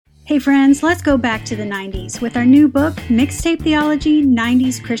Hey friends, let's go back to the 90s with our new book, Mixtape Theology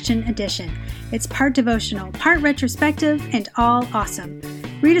 90s Christian Edition. It's part devotional, part retrospective, and all awesome.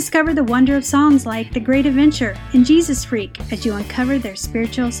 Rediscover the wonder of songs like The Great Adventure and Jesus Freak as you uncover their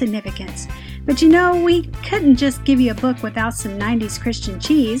spiritual significance. But you know, we couldn't just give you a book without some 90s Christian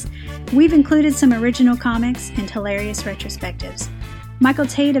cheese. We've included some original comics and hilarious retrospectives. Michael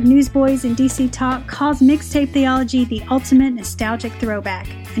Tate of Newsboys and DC Talk calls Mixtape Theology the ultimate nostalgic throwback,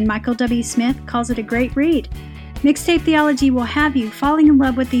 and Michael W. Smith calls it a great read. Mixtape Theology will have you falling in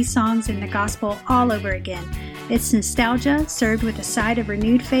love with these songs and the gospel all over again. It's nostalgia served with a side of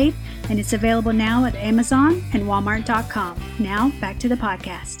renewed faith, and it's available now at Amazon and Walmart.com. Now, back to the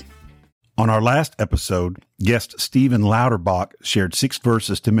podcast. On our last episode, guest Stephen Lauterbach shared 6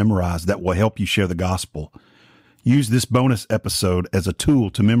 verses to memorize that will help you share the gospel. Use this bonus episode as a tool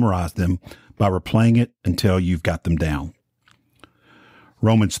to memorize them by replaying it until you've got them down.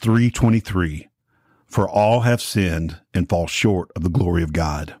 Romans 3:23, for all have sinned and fall short of the glory of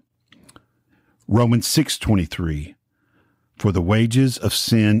God. Romans 6:23, for the wages of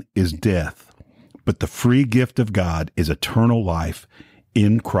sin is death, but the free gift of God is eternal life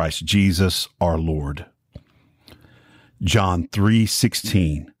in Christ Jesus our Lord. John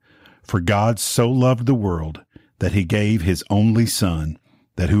 3:16, for God so loved the world that he gave his only Son,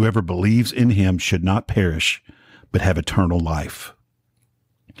 that whoever believes in him should not perish, but have eternal life.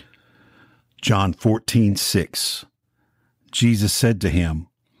 John 14:6, Jesus said to him,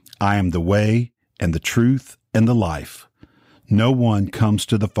 I am the way and the truth and the life. No one comes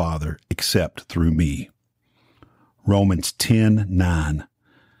to the Father except through me. Romans 10:9,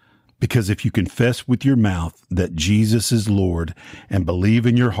 because if you confess with your mouth that Jesus is Lord and believe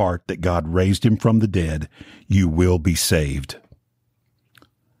in your heart that God raised him from the dead, you will be saved.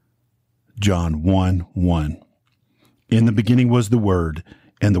 John 1:1, in the beginning was the Word,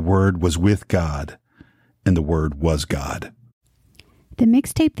 and the Word was with God, and the Word was God. The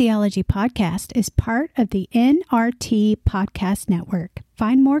Mixtape Theology podcast is part of the NRT Podcast Network.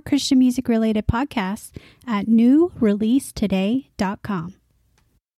 Find more Christian music-related podcasts at newreleasetoday.com.